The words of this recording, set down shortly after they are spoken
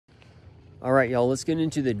All right, y'all, let's get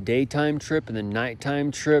into the daytime trip and the nighttime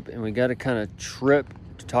trip. And we got to kind of trip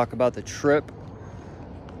to talk about the trip,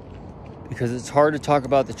 because it's hard to talk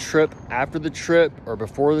about the trip after the trip or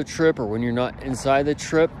before the trip or when you're not inside the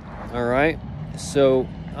trip. All right. So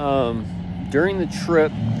during the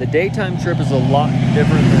trip, the daytime trip is a lot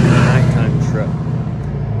different than the nighttime trip.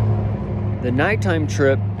 The nighttime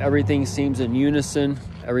trip, everything seems in unison.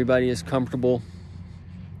 Everybody is comfortable.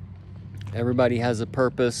 Everybody has a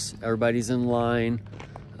purpose. Everybody's in line.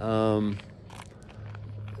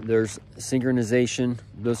 There's synchronization,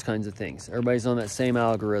 those kinds of things. Everybody's on that same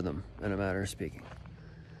algorithm, in a matter of speaking.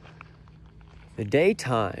 The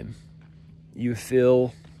daytime, you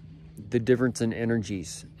feel the difference in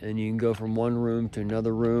energies, and you can go from one room to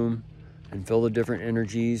another room and feel the different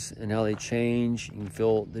energies and how they change. You can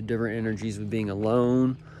feel the different energies with being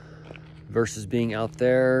alone versus being out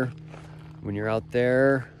there. When you're out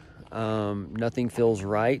there, nothing feels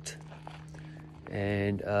right,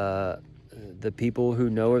 and the people who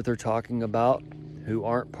know what they're talking about, who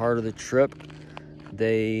aren't part of the trip,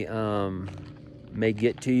 they may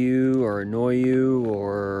get to you or annoy you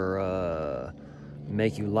or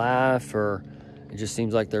make you laugh, or it just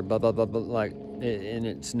seems like they're blah blah blah, blah like, and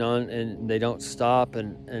it's none, and they don't stop,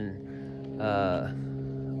 and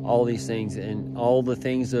all these things, and all the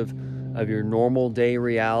things of your normal day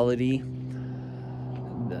reality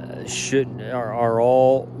are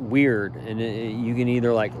all weird, and you can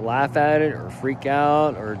either like laugh at it or freak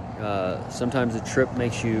out, or sometimes the trip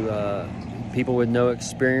makes you people with no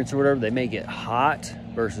experience or whatever, they may get hot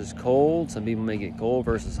versus cold. Some people may get cold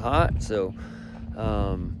versus hot. So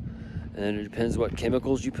and it depends what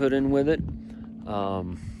chemicals you put in with it.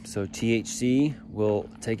 So THC will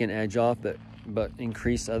take an edge off, but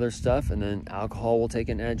increase other stuff, and then alcohol will take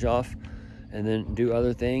an edge off and then do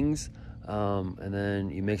other things. And then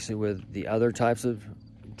you mix it with the other types of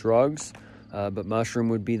drugs, but mushroom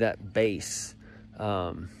would be that base.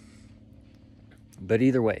 But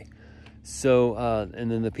either way, so and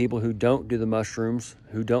then the people who don't do the mushrooms,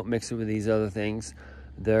 who don't mix it with these other things,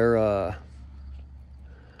 they're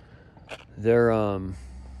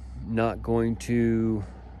not going to,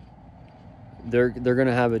 they're going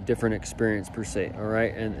to have a different experience per se. All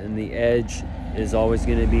right, and the edge is always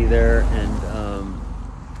going to be there, and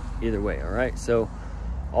either way. All right, so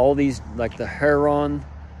all these, like the Heron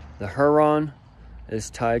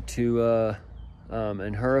is tied to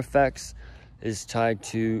and her effects is tied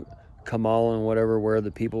to Kamal and whatever, where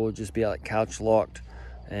the people will just be like couch locked,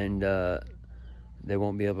 and they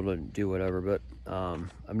won't be able to do whatever. But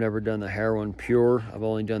I've never done the heroin pure. I've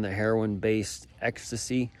only done the heroin based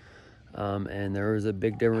ecstasy, and there is a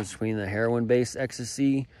big difference between the heroin based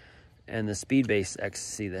ecstasy and the speed-based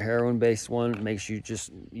ecstasy. The heroin-based one makes you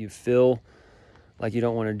you feel like you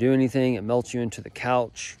don't want to do anything. It melts you into the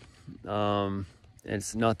couch.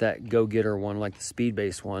 It's not that go-getter one like the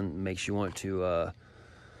speed-based one. It makes you want to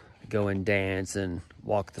go and dance and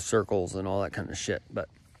walk the circles and all that kind of shit. But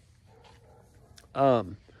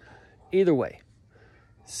either way,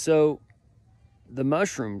 so the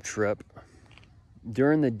mushroom trip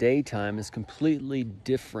during the daytime is completely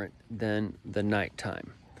different than the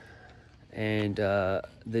nighttime. And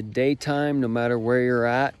the daytime, no matter where you're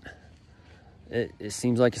at, it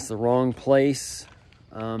seems like it's the wrong place.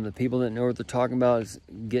 The people that know what they're talking about is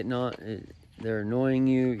getting on it, they're annoying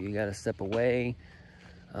you. You got to step away.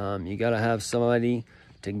 You got to have somebody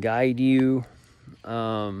to guide you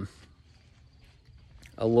a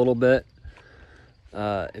little bit,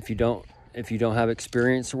 if you don't have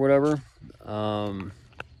experience or whatever. And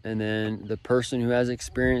then the person who has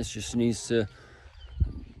experience just needs to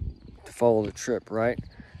follow the trip, right?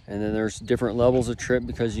 And then there's different levels of trip,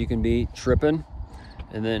 because you can be tripping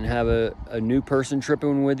and then have a new person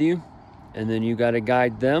tripping with you, and then you got to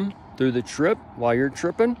guide them through the trip while you're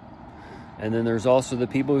tripping. And then there's also the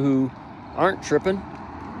people who aren't tripping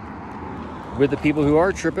with the people who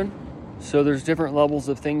are tripping. So there's different levels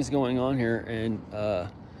of things going on here, and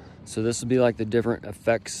so this would be like the different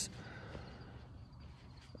effects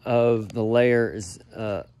of the layers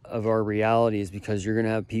of our realities, because you're going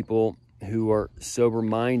to have people who are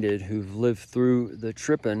sober-minded, who've lived through the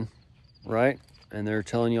tripping, right? And they're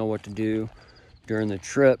telling y'all what to do during the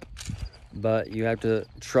trip, but you have to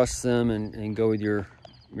trust them and go with your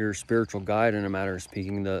spiritual guide, in a matter of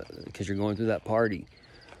speaking, because you're going through that party.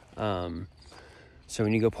 So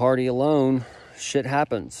when you go party alone, shit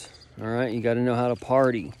happens. All right, you got to know how to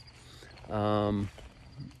party, and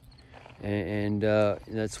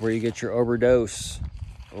that's where you get your overdose,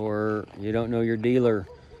 or you don't know your dealer,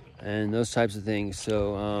 and those types of things.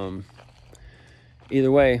 So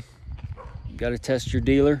either way, you got to test your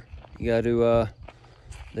dealer. You got to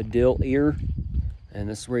the dill ear, and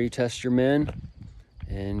this is where you test your men,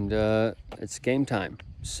 and it's game time.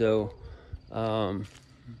 So the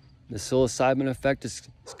psilocybin effect is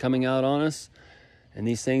coming out on us, and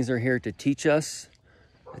these things are here to teach us.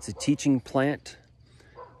 It's a teaching plant,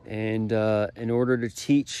 and in order to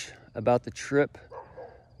teach about the trip,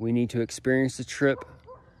 we need to experience the trip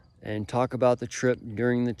and talk about the trip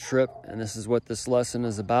during the trip, and this is what this lesson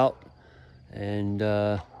is about. And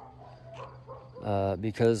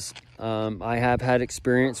because I have had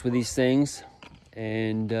experience with these things,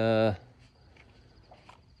 and you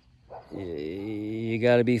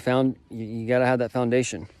gotta have that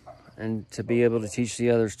foundation, and to be able to teach the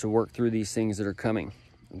others to work through these things that are coming.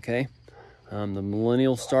 Okay, the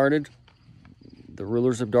millennial started, the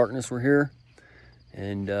rulers of darkness were here,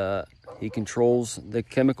 and he controls the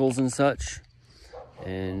chemicals and such,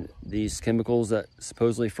 and these chemicals that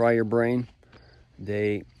supposedly fry your brain,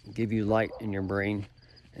 they give you light in your brain,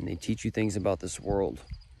 and they teach you things about this world.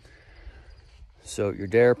 So your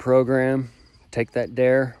DARE program, take that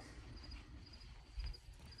DARE.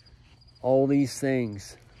 All these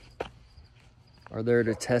things are there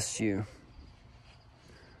to test you.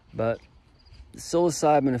 But the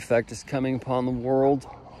psilocybin effect is coming upon the world,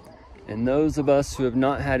 and those of us who have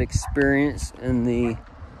not had experience in the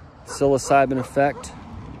psilocybin effect,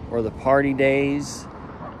 or the party days,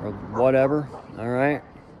 or whatever, all right,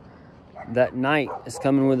 that night is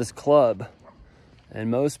coming with this club,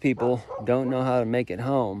 and most people don't know how to make it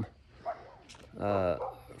home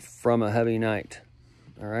from a heavy night,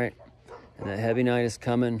 all right? And that heavy night is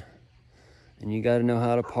coming, and you got to know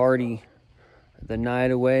how to party the night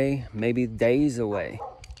away, maybe days away,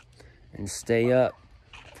 and stay up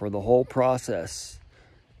for the whole process.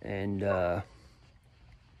 And I've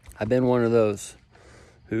been one of those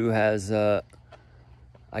who has,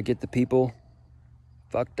 I get the people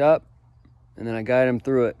fucked up, and then I guide them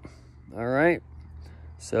through it, all right?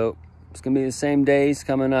 So it's gonna be the same days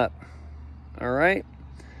coming up, all right?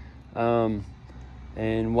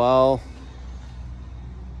 And while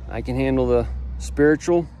I can handle the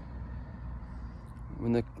spiritual,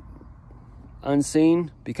 when the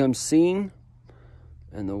unseen becomes seen,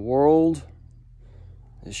 and the world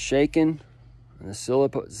is shaken, and the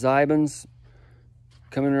psilocybin's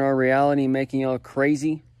coming in our reality, making y'all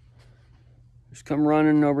crazy, just come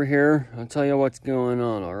running over here. I'll tell you what's going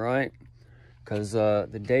on, all right? Because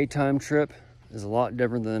the daytime trip is a lot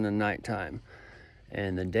different than the nighttime.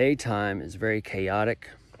 And the daytime is very chaotic.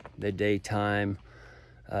 The daytime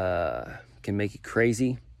can make you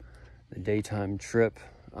crazy. The daytime trip,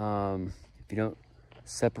 if you don't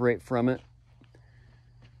separate from it,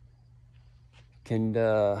 can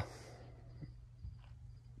it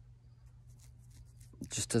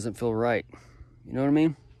just doesn't feel right. You know what I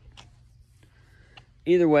mean?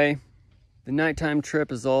 Either way, the nighttime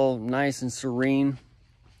trip is all nice and serene,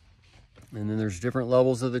 and then there's different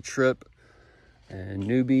levels of the trip, and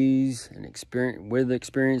newbies and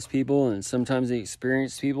experienced people, and sometimes the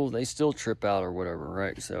experienced people, they still trip out or whatever,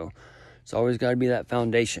 right? So it's always got to be that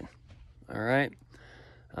foundation, all right?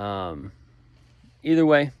 Either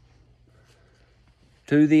way,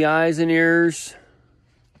 to the eyes and ears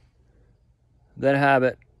that have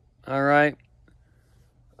it, all right?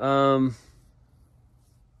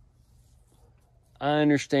 I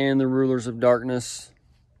understand the rulers of darkness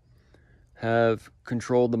have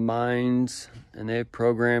controlled the minds, and they've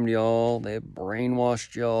programmed y'all, they've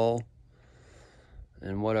brainwashed y'all,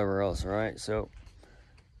 and whatever else, all right? So,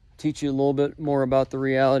 teach you a little bit more about the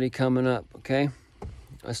reality coming up, okay?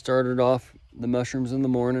 I started off the mushrooms in the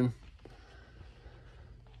morning.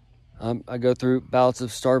 I go through bouts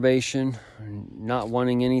of starvation, not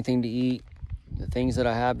wanting anything to eat. The things that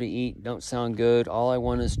I have to eat don't sound good. All I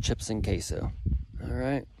want is chips and queso. All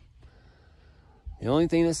right. The only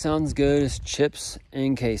thing that sounds good is chips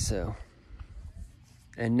and queso.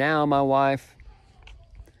 And now my wife,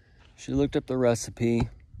 she looked up the recipe.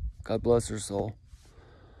 God bless her soul.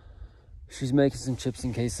 She's making some chips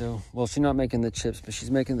and queso. Well, she's not making the chips, but she's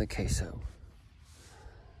making the queso.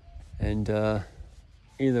 And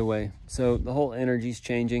either way, so the whole energy's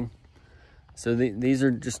changing. So these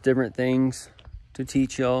are just different things to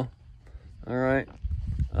teach y'all. All right.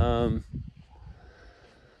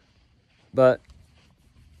 But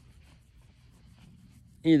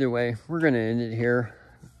either way, we're going to end it here.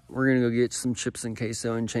 We're going to go get some chips and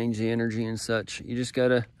queso and change the energy and such. You just got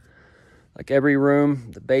to, like every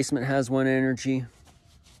room, the basement has one energy.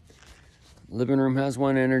 Living room has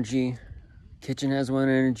one energy. Kitchen has one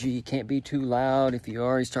energy. You can't be too loud. If you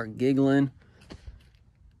are, you start giggling.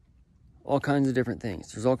 All kinds of different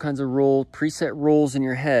things. There's all kinds of preset rules in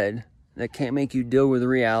your head that can't make you deal with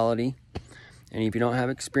reality. And if you don't have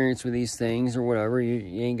experience with these things or whatever,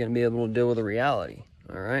 you ain't going to be able to deal with the reality.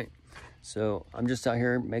 All right? So I'm just out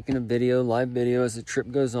here making a video, live video as the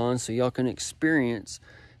trip goes on, so y'all can experience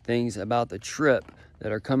things about the trip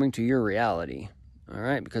that are coming to your reality. All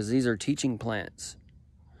right? Because these are teaching plants.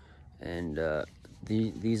 And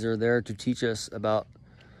these are there to teach us about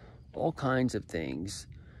all kinds of things.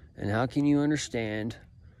 And how can you understand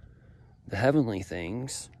the heavenly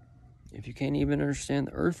things if you can't even understand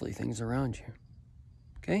the earthly things around you?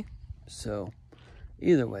 Okay? So,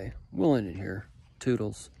 either way, we'll end it here.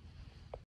 Toodles.